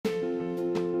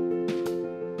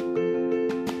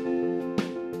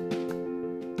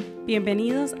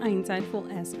Bienvenidos a Insightful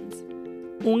Essence,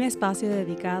 un espacio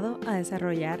dedicado a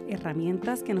desarrollar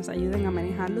herramientas que nos ayuden a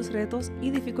manejar los retos y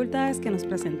dificultades que nos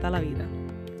presenta la vida.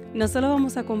 No solo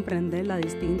vamos a comprender las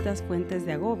distintas fuentes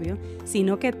de agobio,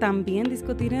 sino que también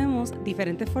discutiremos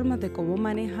diferentes formas de cómo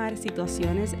manejar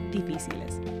situaciones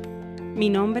difíciles. Mi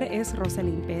nombre es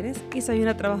Rosalyn Pérez y soy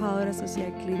una trabajadora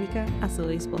social clínica a su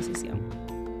disposición.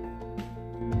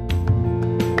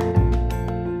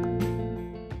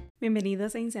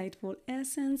 Bienvenidos a Insightful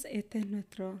Essence. Este es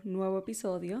nuestro nuevo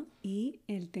episodio y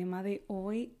el tema de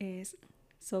hoy es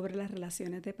sobre las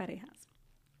relaciones de parejas.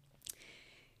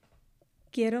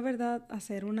 Quiero,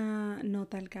 hacer una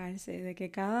nota al calce de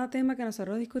que cada tema que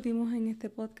nosotros discutimos en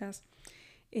este podcast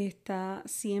está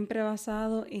siempre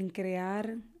basado en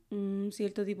crear un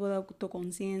cierto tipo de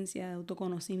autoconciencia, de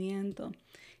autoconocimiento.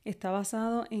 Está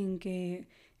basado en que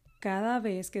cada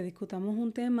vez que discutamos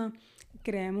un tema,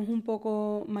 creemos un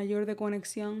poco mayor de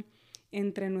conexión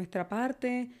entre nuestra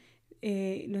parte,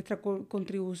 nuestra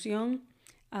contribución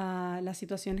a las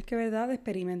situaciones que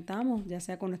experimentamos, ya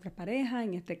sea con nuestras parejas,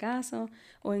 en este caso,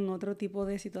 o en otro tipo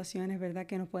de situaciones,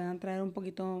 que nos puedan traer un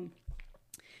poquito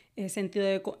sentido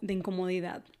de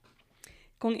incomodidad.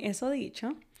 Con eso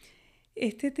dicho,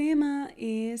 este tema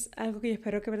es algo que yo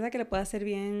espero que le pueda ser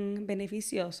bien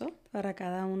beneficioso para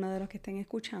cada uno de los que estén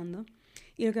escuchando.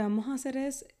 Y lo que vamos a hacer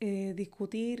es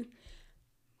discutir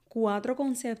 4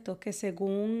 conceptos que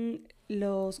según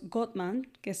los Gottman,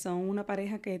 que son una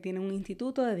pareja que tiene un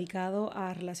instituto dedicado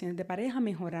a relaciones de pareja,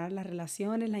 mejorar las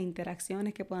relaciones, las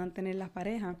interacciones que puedan tener las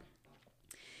parejas,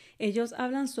 ellos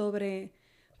hablan sobre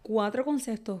 4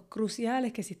 conceptos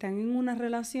cruciales que si están en una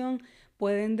relación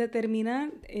pueden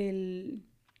determinar el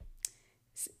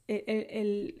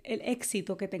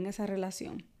éxito que tenga esa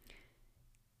relación.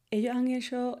 Ellos han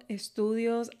hecho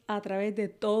estudios a través de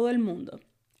todo el mundo,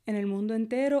 en el mundo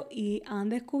entero, y han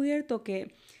descubierto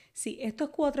que si estos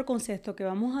 4 conceptos que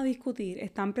vamos a discutir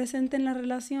están presentes en las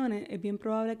relaciones, es bien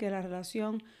probable que la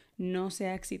relación no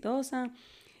sea exitosa,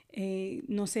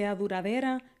 no sea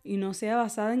duradera y no sea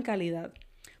basada en calidad.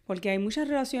 Porque hay muchas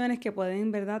relaciones que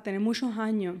pueden, tener muchos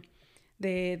años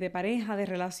de pareja, de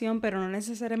relación, pero no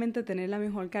necesariamente tener la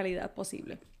mejor calidad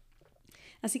posible.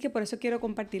 Así que por eso quiero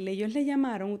compartirle. Ellos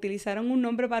utilizaron un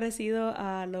nombre parecido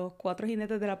a los 4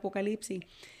 jinetes del apocalipsis,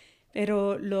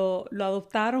 pero lo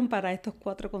adoptaron para estos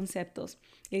 4 conceptos.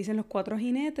 Le dicen los 4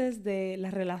 jinetes de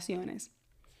las relaciones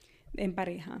en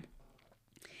pareja.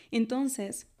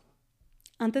 Entonces,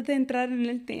 antes de entrar en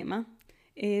el tema,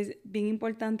 es bien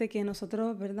importante que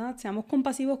nosotros, seamos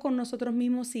compasivos con nosotros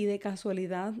mismos si de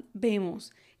casualidad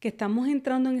vemos que estamos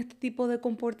entrando en este tipo de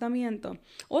comportamiento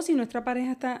o si nuestra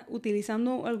pareja está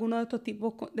utilizando alguno de estos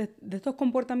tipos de estos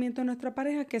comportamientos en nuestra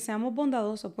pareja, que seamos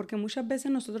bondadosos, porque muchas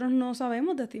veces nosotros no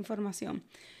sabemos de esta información.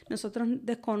 Nosotros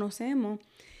desconocemos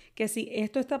que si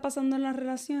esto está pasando en las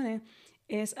relaciones,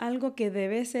 es algo que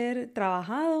debe ser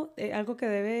trabajado, es algo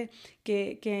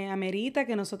que amerita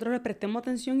que nosotros le prestemos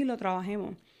atención y lo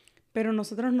trabajemos. Pero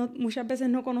nosotros muchas veces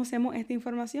no conocemos esta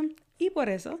información y por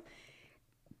eso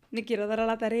me quiero dar a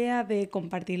la tarea de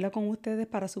compartirla con ustedes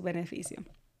para su beneficio.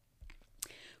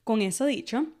 Con eso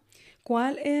dicho,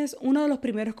 ¿cuál es uno de los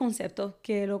primeros conceptos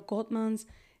que los Gottmans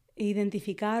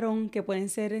identificaron que pueden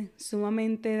ser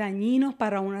sumamente dañinos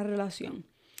para una relación?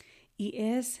 Y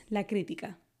es la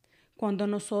crítica. Cuando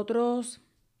nosotros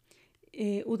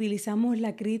utilizamos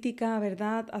la crítica,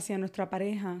 hacia nuestra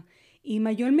pareja, y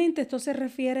mayormente esto se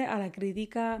refiere a la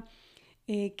crítica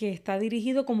que está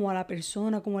dirigido como a la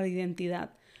persona, como a la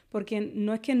identidad, porque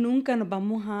no es que nunca nos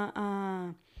vamos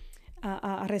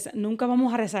nunca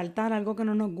vamos a resaltar algo que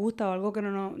no nos gusta o algo que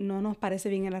no nos parece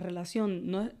bien en la relación.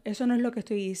 No, eso no es lo que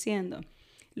estoy diciendo.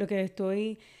 Lo que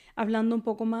estoy hablando un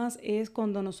poco más es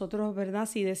cuando nosotros,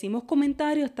 si decimos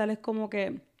comentarios tales como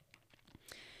que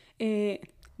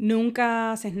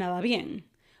nunca haces nada bien,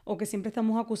 o que siempre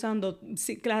estamos acusando,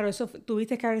 sí, claro, eso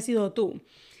tuviste que haber sido tú.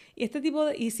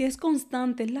 Y si es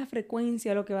constante, es la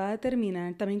frecuencia lo que va a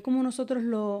determinar también cómo nosotros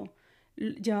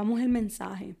llevamos el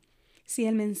mensaje. Si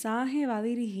el mensaje va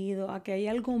dirigido a que hay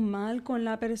algo mal con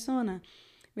la persona,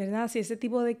 si ese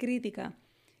tipo de crítica,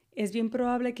 es bien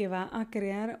probable que va a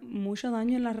crear mucho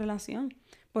daño en la relación,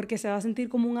 porque se va a sentir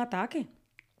como un ataque.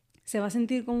 Se va a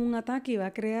sentir como un ataque y va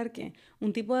a crear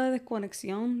un tipo de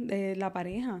desconexión de la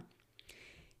pareja.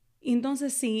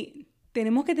 Entonces, sí,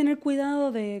 tenemos que tener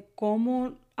cuidado de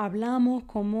cómo hablamos,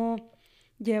 cómo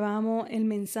llevamos el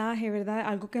mensaje,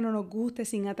 algo que no nos guste,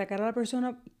 sin atacar a la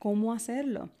persona, cómo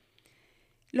hacerlo.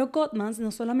 Los Gottmans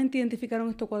no solamente identificaron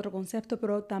estos 4 conceptos,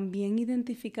 pero también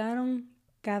identificaron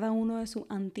cada uno de sus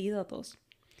antídotos.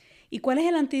 ¿Y cuál es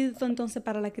el antídoto entonces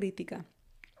para la crítica?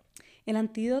 El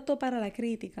antídoto para la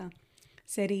crítica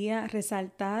sería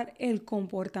resaltar el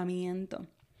comportamiento,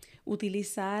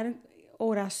 utilizar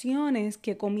oraciones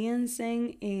que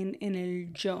comiencen en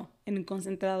el yo, en el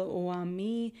concentrado, o a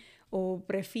mí, o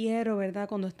prefiero, ¿verdad?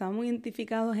 Cuando estamos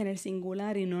identificados en el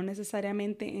singular y no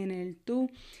necesariamente en el tú,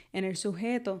 en el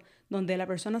sujeto, donde la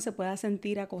persona se pueda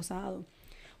sentir acosado.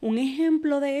 Un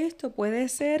ejemplo de esto puede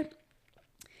ser,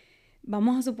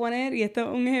 vamos a suponer, y esto es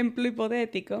un ejemplo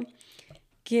hipotético,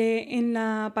 que en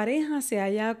la pareja se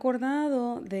haya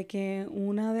acordado de que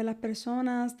una de las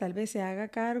personas tal vez se haga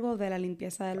cargo de la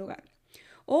limpieza del hogar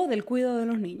o del cuidado de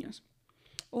los niños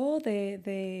o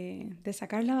de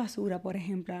sacar la basura, por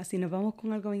ejemplo, si nos vamos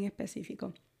con algo bien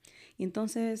específico. Y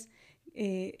entonces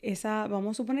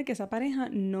vamos a suponer que esa pareja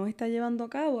no está llevando a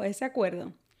cabo ese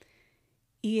acuerdo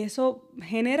y eso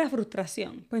genera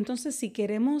frustración. Pues entonces si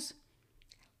queremos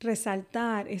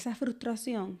resaltar esa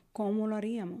frustración, ¿cómo lo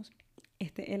haríamos?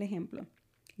 Este es el ejemplo.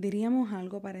 Diríamos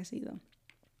algo parecido.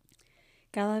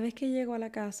 Cada vez que llego a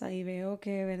la casa y veo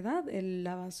que, ¿verdad?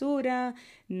 La basura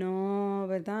no,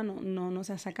 ¿verdad? No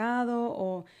se ha sacado,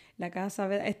 o la casa,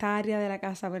 ¿verdad? Esta área de la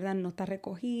casa, ¿verdad? No está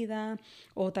recogida,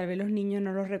 o tal vez los niños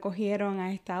no los recogieron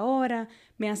a esta hora,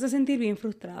 me hace sentir bien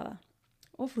frustrada,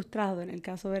 o frustrado en el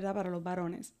caso, ¿verdad? Para los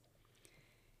varones.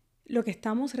 Lo que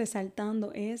estamos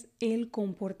resaltando es el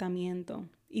comportamiento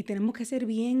y tenemos que ser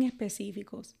bien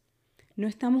específicos. No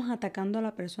estamos atacando a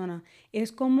la persona.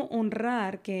 Es como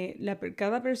honrar que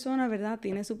cada persona, ¿verdad?,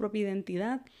 tiene su propia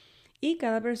identidad y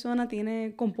cada persona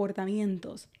tiene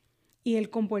comportamientos. Y el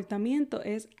comportamiento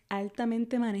es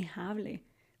altamente manejable.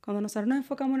 Cuando nosotros nos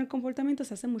enfocamos en el comportamiento,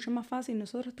 se hace mucho más fácil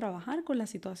nosotros trabajar con las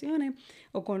situaciones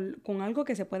o con algo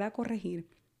que se pueda corregir,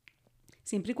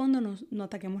 siempre y cuando no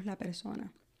ataquemos la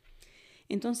persona.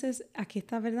 Entonces, aquí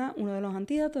está, ¿verdad?, uno de los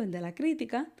antídotos, el de la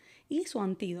crítica, y su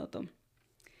antídoto.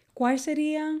 ¿Cuál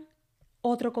sería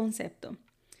otro concepto?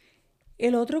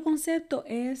 El otro concepto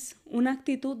es una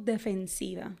actitud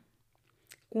defensiva.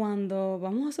 Cuando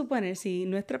vamos a suponer si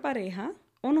nuestra pareja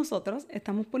o nosotros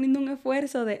estamos poniendo un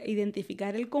esfuerzo de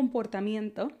identificar el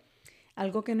comportamiento,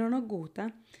 algo que no nos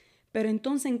gusta, pero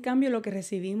entonces en cambio lo que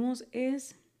recibimos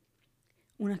es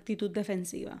una actitud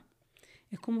defensiva.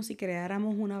 Es como si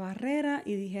creáramos una barrera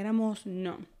y dijéramos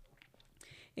no.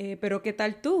 Pero ¿qué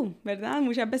tal tú? ¿Verdad?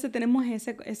 Muchas veces tenemos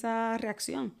esa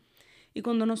reacción. Y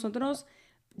cuando nosotros,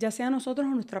 ya sea nosotros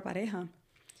o nuestra pareja,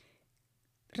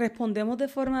 respondemos de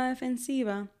forma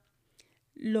defensiva,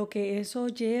 lo que eso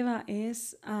lleva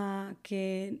es a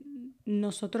que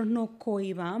nosotros nos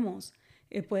cohibamos.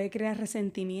 Puede crear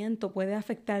resentimiento, puede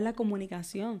afectar la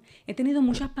comunicación. He tenido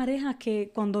muchas parejas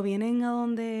que cuando vienen a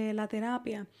donde la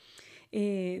terapia,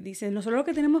 dicen, nosotros lo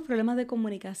que tenemos es problemas de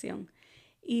comunicación.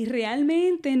 Y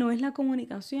realmente no es la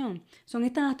comunicación, son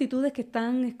estas actitudes que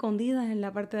están escondidas en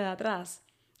la parte de atrás,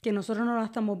 que nosotros no las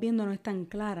estamos viendo, no están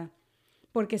claras.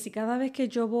 Porque si cada vez que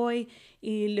yo voy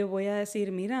y le voy a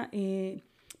decir, mira,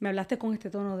 me hablaste con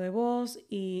este tono de voz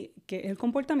y que es el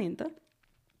comportamiento,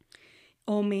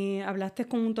 o me hablaste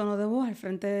con un tono de voz al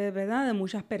frente, ¿verdad?, de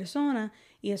muchas personas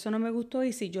y eso no me gustó,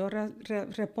 y si yo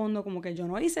respondo como que yo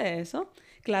no hice eso,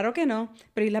 claro que no,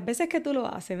 pero y las veces que tú lo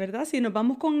haces, ¿verdad? Si nos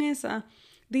vamos con esa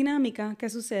dinámica que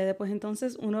sucede, pues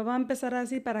entonces uno va a empezar a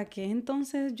decir, ¿para qué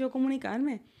entonces yo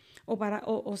comunicarme?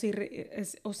 O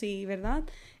si, ¿verdad?,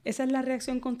 esa es la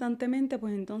reacción constantemente,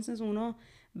 pues entonces uno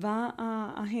va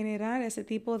a generar ese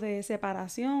tipo de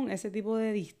separación, ese tipo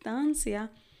de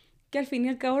distancia, que al fin y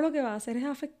al cabo lo que va a hacer es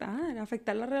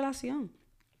afectar la relación.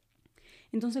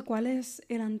 Entonces, ¿cuál es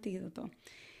el antídoto?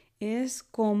 Es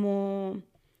como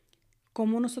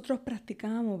nosotros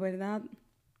practicamos, ¿verdad?,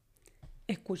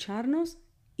 escucharnos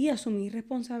y asumir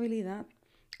responsabilidad.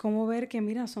 Como ver que,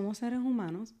 mira, somos seres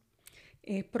humanos.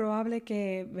 Es probable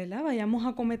que, ¿verdad?, vayamos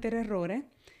a cometer errores,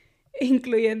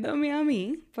 incluyéndome a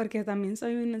mí, porque también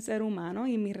soy un ser humano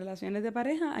y en mis relaciones de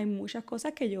pareja hay muchas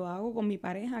cosas que yo hago con mi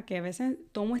pareja que a veces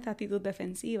tomo esta actitud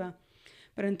defensiva.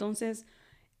 Pero entonces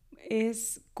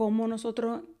es como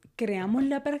nosotros creamos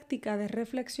la práctica de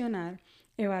reflexionar,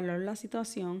 evaluar la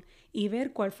situación y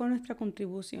ver cuál fue nuestra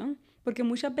contribución, porque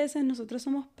muchas veces nosotros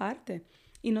somos parte.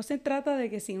 Y no se trata de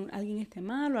que si alguien esté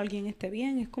mal o alguien esté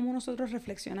bien, es como nosotros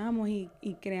reflexionamos y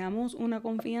creamos una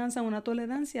confianza, una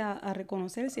tolerancia a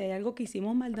reconocer si hay algo que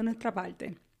hicimos mal de nuestra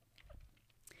parte.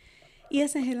 Y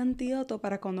ese es el antídoto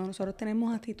para cuando nosotros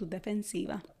tenemos actitud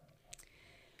defensiva.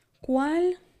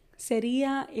 ¿Cuál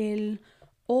sería el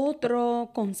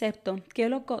otro concepto que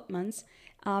los Gottmans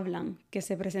hablan, que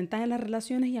se presentan en las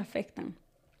relaciones y afectan?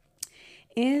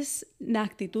 Es la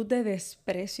actitud de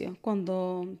desprecio,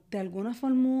 cuando de alguna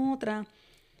forma u otra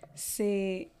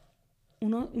se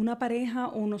una pareja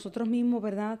o nosotros mismos,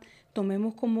 ¿verdad?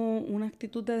 Tomemos como una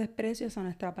actitud de desprecio hacia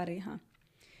nuestra pareja.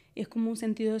 Es como un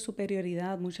sentido de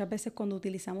superioridad, muchas veces cuando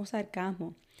utilizamos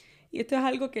sarcasmo. Y esto es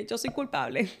algo que yo soy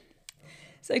culpable.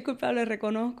 Soy culpable,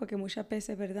 reconozco que muchas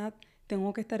veces, ¿verdad?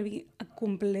 Tengo que estar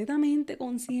completamente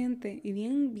consciente y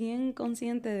bien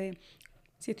consciente de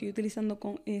si estoy utilizando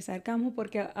sarcasmo,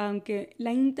 porque aunque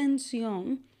la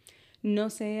intención no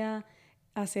sea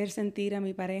hacer sentir a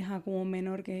mi pareja como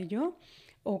menor que yo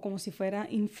o como si fuera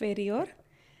inferior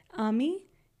a mí,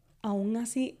 aún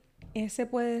así ese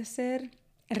puede ser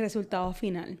el resultado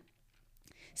final.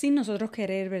 Sin nosotros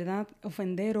querer, ¿verdad?,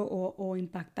 ofender o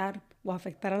impactar o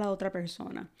afectar a la otra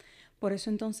persona. Por eso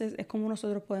entonces es como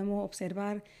nosotros podemos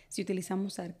observar si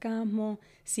utilizamos sarcasmo,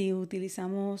 si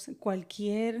utilizamos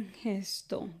cualquier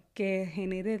gesto que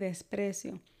genere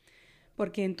desprecio.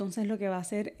 Porque entonces lo que va a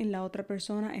hacer en la otra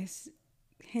persona es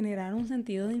generar un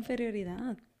sentido de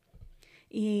inferioridad.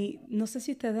 Y no sé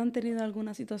si ustedes han tenido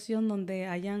alguna situación donde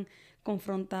hayan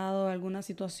confrontado alguna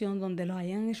situación donde los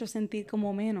hayan hecho sentir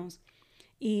como menos.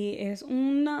 Y es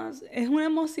una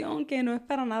emoción que no es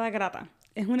para nada grata.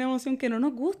 Es una emoción que no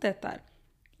nos gusta estar.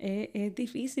 Es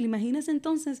difícil. Imagínense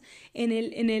entonces en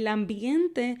el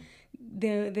ambiente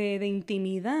de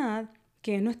intimidad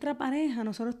que es nuestra pareja,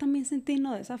 nosotros también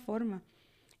sentirnos de esa forma.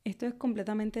 Esto es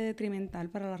completamente detrimental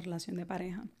para la relación de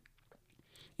pareja.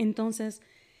 Entonces,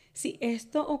 si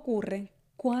esto ocurre,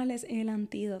 ¿cuál es el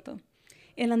antídoto?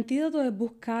 El antídoto es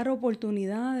buscar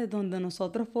oportunidades donde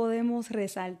nosotros podemos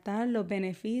resaltar los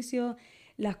beneficios,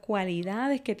 las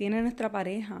cualidades que tiene nuestra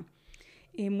pareja.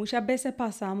 Muchas veces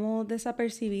pasamos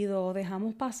desapercibidos o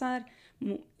dejamos pasar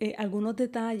algunos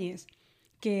detalles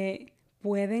que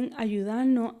pueden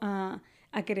ayudarnos a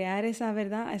crear esa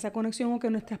verdad, esa conexión o que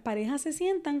nuestras parejas se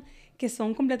sientan que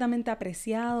son completamente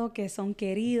apreciados, que son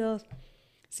queridos.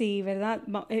 Sí, ¿verdad?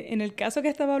 En el caso que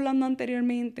estaba hablando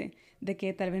anteriormente, de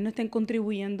que tal vez no estén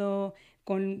contribuyendo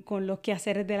con los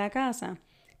quehaceres de la casa,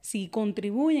 si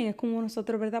contribuyen es como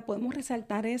nosotros, ¿verdad? Podemos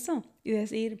resaltar eso y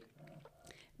decir,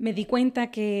 me di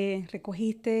cuenta que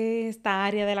recogiste esta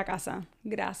área de la casa.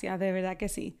 Gracias, de verdad que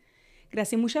sí.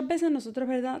 Gracias. Muchas veces nosotros,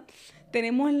 ¿verdad?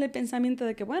 Tenemos el pensamiento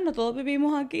de que, bueno, todos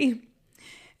vivimos aquí.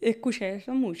 Escuché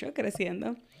eso mucho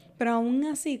creciendo. Pero aún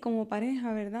así, como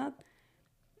pareja, ¿verdad?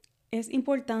 Es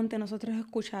importante nosotros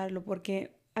escucharlo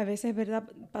porque a veces, ¿verdad?,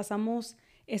 pasamos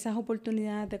esas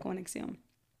oportunidades de conexión.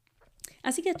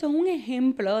 Así que esto es un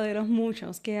ejemplo de los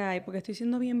muchos que hay, porque estoy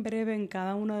siendo bien breve en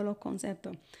cada uno de los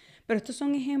conceptos. Pero estos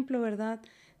son ejemplos, ¿verdad?,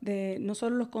 de no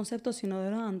solo los conceptos, sino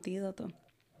de los antídotos.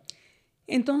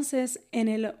 Entonces, en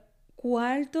el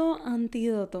cuarto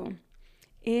antídoto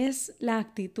es la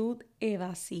actitud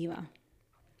evasiva.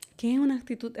 ¿Qué es una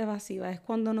actitud evasiva? Es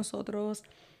cuando nosotros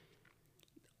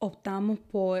optamos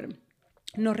por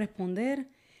no responder.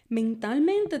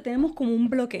 Mentalmente tenemos como un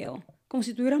bloqueo, como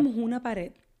si tuviéramos una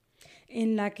pared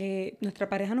en la que nuestra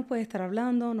pareja nos puede estar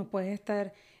hablando, nos puede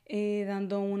estar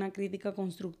dando una crítica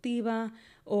constructiva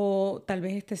o tal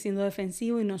vez esté siendo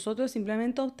defensivo y nosotros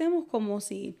simplemente optemos como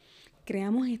si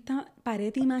creamos esta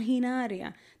pared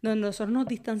imaginaria donde nosotros nos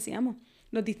distanciamos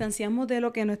de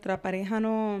lo que nuestra pareja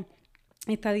nos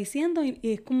está diciendo y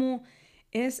es como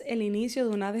es el inicio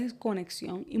de una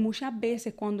desconexión. Y muchas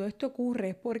veces cuando esto ocurre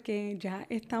es porque ya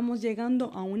estamos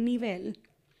llegando a un nivel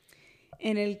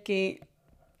en el que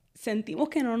sentimos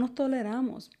que no nos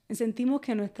toleramos, sentimos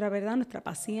que nuestra verdad, nuestra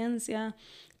paciencia,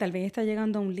 tal vez está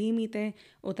llegando a un límite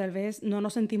o tal vez no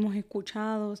nos sentimos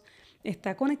escuchados.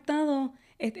 Está conectado,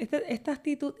 esta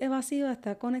actitud evasiva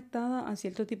está conectada a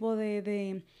cierto tipo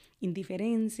de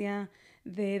indiferencia,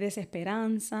 de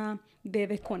desesperanza, de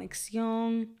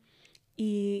desconexión.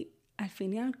 Y al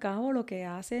fin y al cabo lo que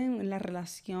hacen en la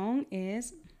relación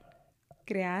es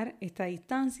crear esta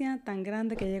distancia tan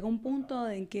grande que llega un punto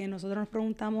en que nosotros nos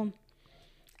preguntamos,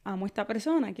 amo a esta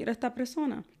persona, quiero a esta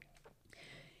persona.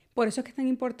 Por eso es que es tan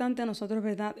importante a nosotros,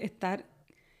 ¿verdad?, estar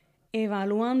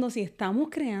evaluando si estamos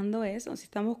creando eso, si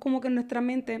estamos como que en nuestra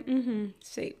mente,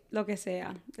 sí, lo que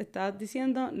sea. Estás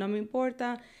diciendo, no me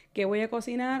importa que voy a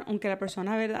cocinar, aunque la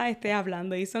persona, ¿verdad?, esté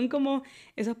hablando. Y son como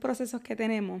esos procesos que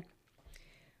tenemos.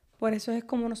 Por eso es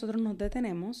como nosotros nos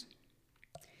detenemos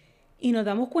y nos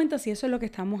damos cuenta si eso es lo que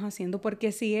estamos haciendo.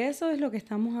 Porque si eso es lo que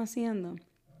estamos haciendo,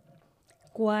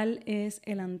 ¿cuál es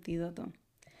el antídoto?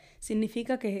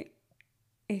 Significa que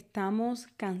estamos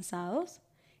cansados,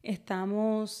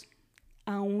 estamos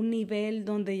a un nivel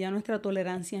donde ya nuestra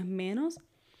tolerancia es menos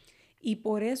y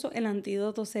por eso el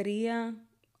antídoto sería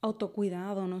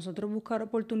autocuidado, nosotros buscar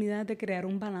oportunidades de crear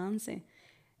un balance,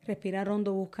 respirar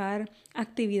hondo, buscar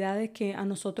actividades que a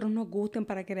nosotros nos gusten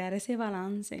para crear ese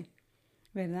balance.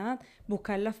 ¿verdad?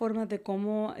 Buscar las formas de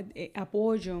cómo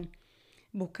apoyo,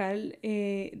 buscar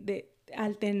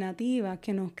alternativas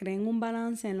que nos creen un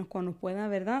balance en los cual nos pueda,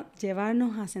 ¿verdad?,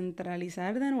 llevarnos a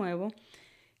centralizar de nuevo,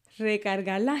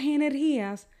 recargar las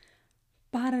energías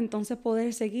para entonces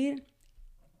poder seguir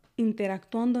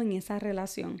interactuando en esa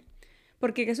relación.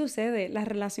 Porque ¿qué sucede? Las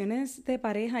relaciones de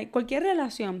pareja, y cualquier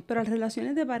relación, pero las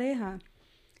relaciones de pareja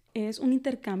es un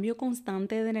intercambio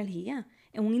constante de energía,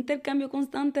 es un intercambio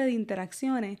constante de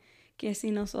interacciones que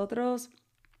si nosotros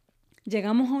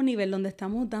llegamos a un nivel donde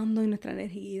estamos dando nuestra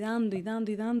energía y dando y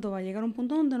dando y dando, va a llegar un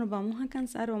punto donde nos vamos a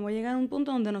cansar, vamos a llegar a un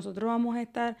punto donde nosotros vamos a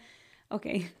estar, ok,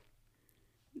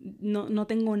 no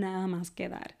tengo nada más que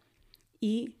dar.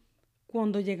 Y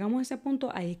cuando llegamos a ese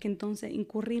punto, ahí es que entonces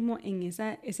incurrimos en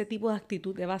ese tipo de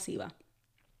actitud evasiva.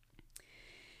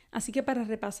 Así que para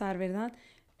repasar, ¿verdad?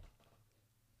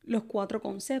 Los 4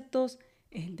 conceptos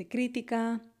es el de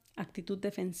crítica, actitud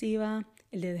defensiva,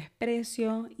 el de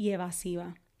desprecio y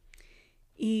evasiva.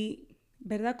 Y,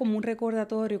 ¿verdad? Como un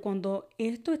recordatorio, cuando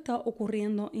esto está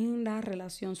ocurriendo en la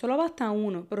relación, solo basta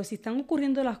uno, pero si están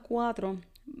ocurriendo las 4,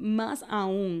 más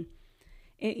aún,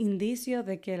 es indicio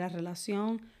de que la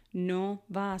relación no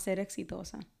va a ser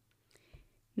exitosa.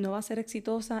 No va a ser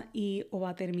exitosa y o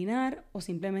va a terminar o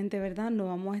simplemente, ¿verdad?, no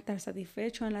vamos a estar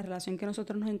satisfechos en la relación que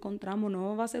nosotros nos encontramos.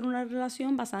 No va a ser una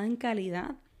relación basada en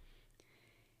calidad.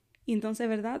 Y entonces,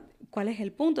 ¿verdad?, ¿cuál es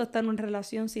el punto de estar en una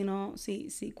relación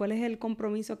cuál es el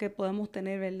compromiso que podemos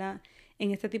tener, ¿verdad?,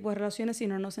 en este tipo de relaciones si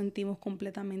no nos sentimos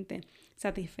completamente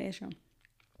satisfechos?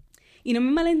 Y no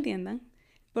me malentiendan,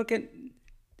 porque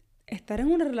estar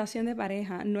en una relación de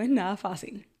pareja no es nada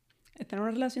fácil. Estar en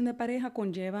una relación de pareja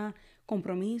conlleva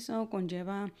compromiso,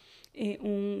 conlleva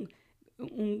un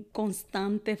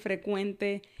constante,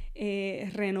 frecuente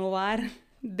renovar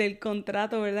del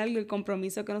contrato, ¿verdad?, el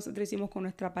compromiso que nosotros hicimos con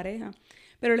nuestra pareja.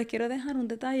 Pero les quiero dejar un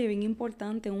detalle bien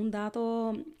importante, un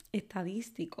dato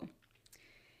estadístico.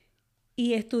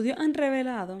 Y estudios han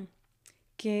revelado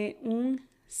que un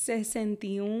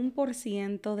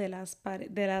 61%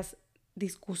 de las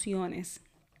discusiones,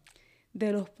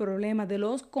 de los problemas, de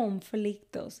los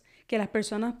conflictos que las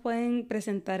personas pueden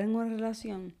presentar en una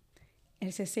relación,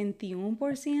 el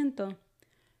 61%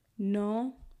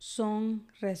 no son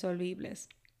resolvibles,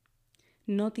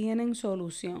 no tienen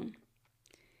solución.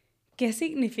 ¿Qué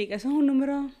significa? Eso es un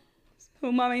número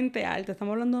sumamente alto,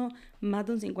 estamos hablando más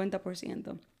de un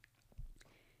 50%.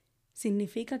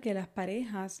 Significa que las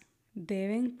parejas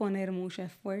deben poner mucho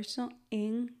esfuerzo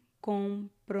en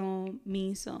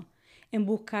compromiso, en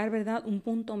buscar, ¿verdad?, un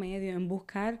punto medio, en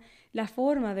buscar la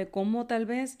forma de cómo tal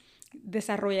vez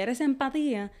desarrollar esa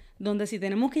empatía, donde si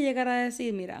tenemos que llegar a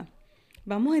decir, mira,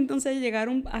 vamos entonces a llegar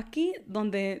aquí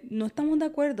donde no estamos de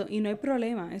acuerdo y no hay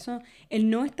problema. Eso, el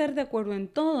no estar de acuerdo en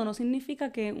todo no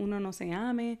significa que uno no se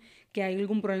ame, que hay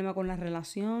algún problema con la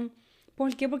relación.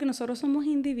 ¿Por qué? Porque nosotros somos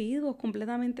individuos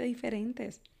completamente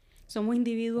diferentes. Somos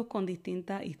individuos con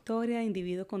distintas historias,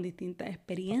 individuos con distintas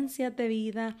experiencias de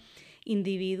vida,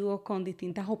 individuos con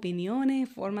distintas opiniones,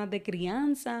 formas de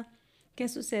crianza. ¿Qué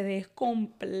sucede? Es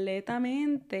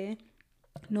completamente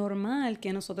normal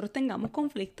que nosotros tengamos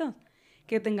conflictos,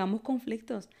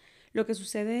 Lo que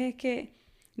sucede es que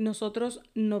nosotros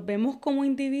nos vemos como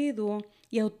individuos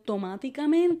y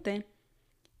automáticamente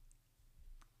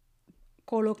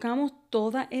colocamos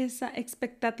toda esa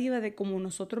expectativa de cómo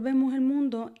nosotros vemos el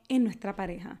mundo en nuestra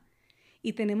pareja.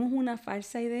 Y tenemos una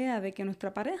falsa idea de que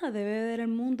nuestra pareja debe ver el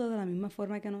mundo de la misma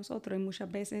forma que nosotros. Y muchas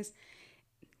veces,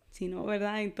 si no,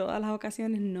 ¿verdad?, en todas las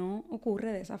ocasiones no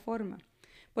ocurre de esa forma.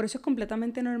 Por eso es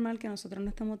completamente normal que nosotros no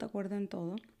estemos de acuerdo en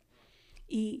todo.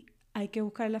 Y hay que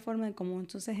buscar la forma de cómo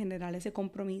entonces generar ese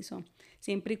compromiso,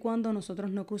 siempre y cuando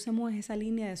nosotros no crucemos esa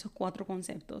línea de esos 4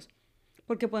 conceptos.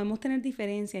 Porque podemos tener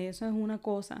diferencias y eso es una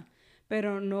cosa,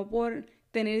 pero no por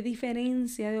tener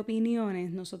diferencia de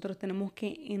opiniones nosotros tenemos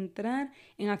que entrar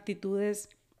en actitudes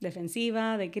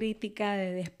defensivas, de crítica,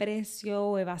 de desprecio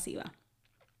o evasiva.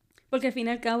 Porque al fin y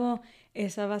al cabo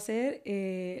esa va a ser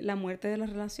la muerte de la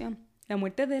relación, la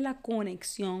muerte de la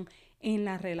conexión en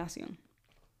la relación.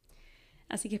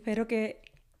 Así que espero que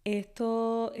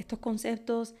estos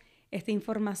conceptos, esta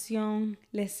información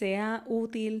les sea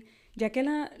útil, ya que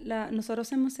nosotros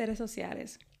somos seres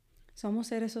sociales. Somos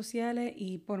seres sociales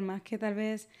y por más que tal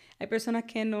vez hay personas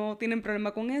que no tienen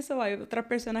problema con eso, hay otras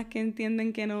personas que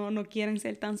entienden que no quieren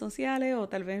ser tan sociales o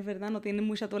tal vez, ¿verdad?, no tienen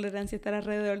mucha tolerancia a estar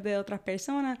alrededor de otras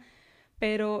personas,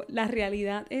 pero la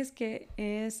realidad es que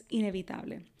es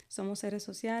inevitable. Somos seres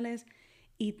sociales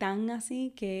y tan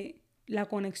así que la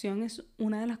conexión es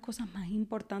una de las cosas más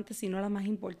importantes, si no la más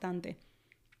importante,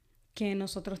 que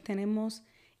nosotros tenemos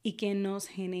y que nos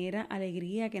genera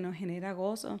alegría, que nos genera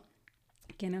gozo,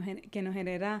 que nos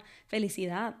genera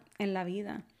felicidad en la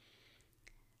vida.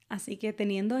 Así que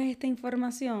teniendo esta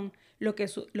información, lo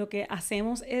que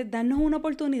hacemos es darnos una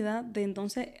oportunidad de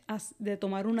entonces de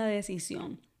tomar una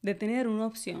decisión, de tener una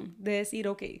opción, de decir,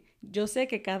 ok, yo sé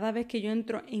que cada vez que yo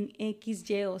entro en X,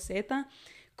 Y o Z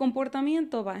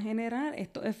comportamiento va a generar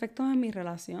estos efectos en mi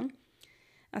relación.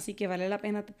 Así que vale la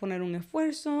pena poner un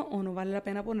esfuerzo o no vale la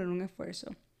pena poner un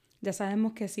esfuerzo. Ya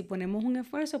sabemos que si ponemos un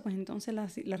esfuerzo, pues entonces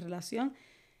la relación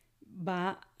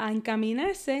va a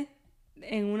encaminarse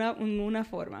en una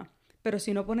forma. Pero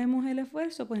si no ponemos el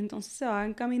esfuerzo, pues entonces se va a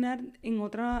encaminar en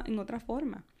otra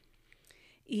forma.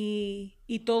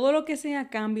 Y todo lo que sea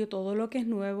cambio, todo lo que es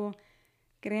nuevo,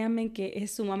 créanme que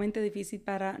es sumamente difícil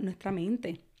para nuestra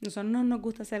mente. Nosotros no nos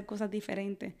gusta hacer cosas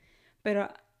diferentes, pero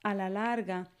a la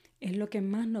larga es lo que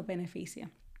más nos beneficia.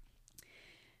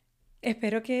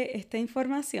 Espero que esta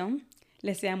información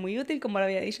les sea muy útil, como lo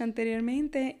había dicho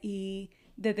anteriormente, y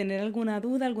de tener alguna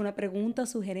duda, alguna pregunta,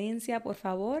 sugerencia, por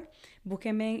favor,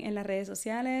 búsquenme en las redes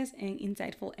sociales, en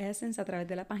Insightful Essence a través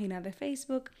de la página de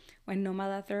Facebook o en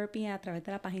Nomada Therapy a través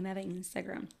de la página de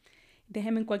Instagram.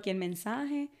 Déjenme cualquier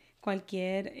mensaje,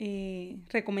 cualquier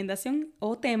recomendación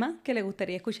o tema que les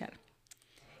gustaría escuchar.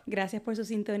 Gracias por su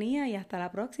sintonía y hasta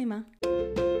la próxima.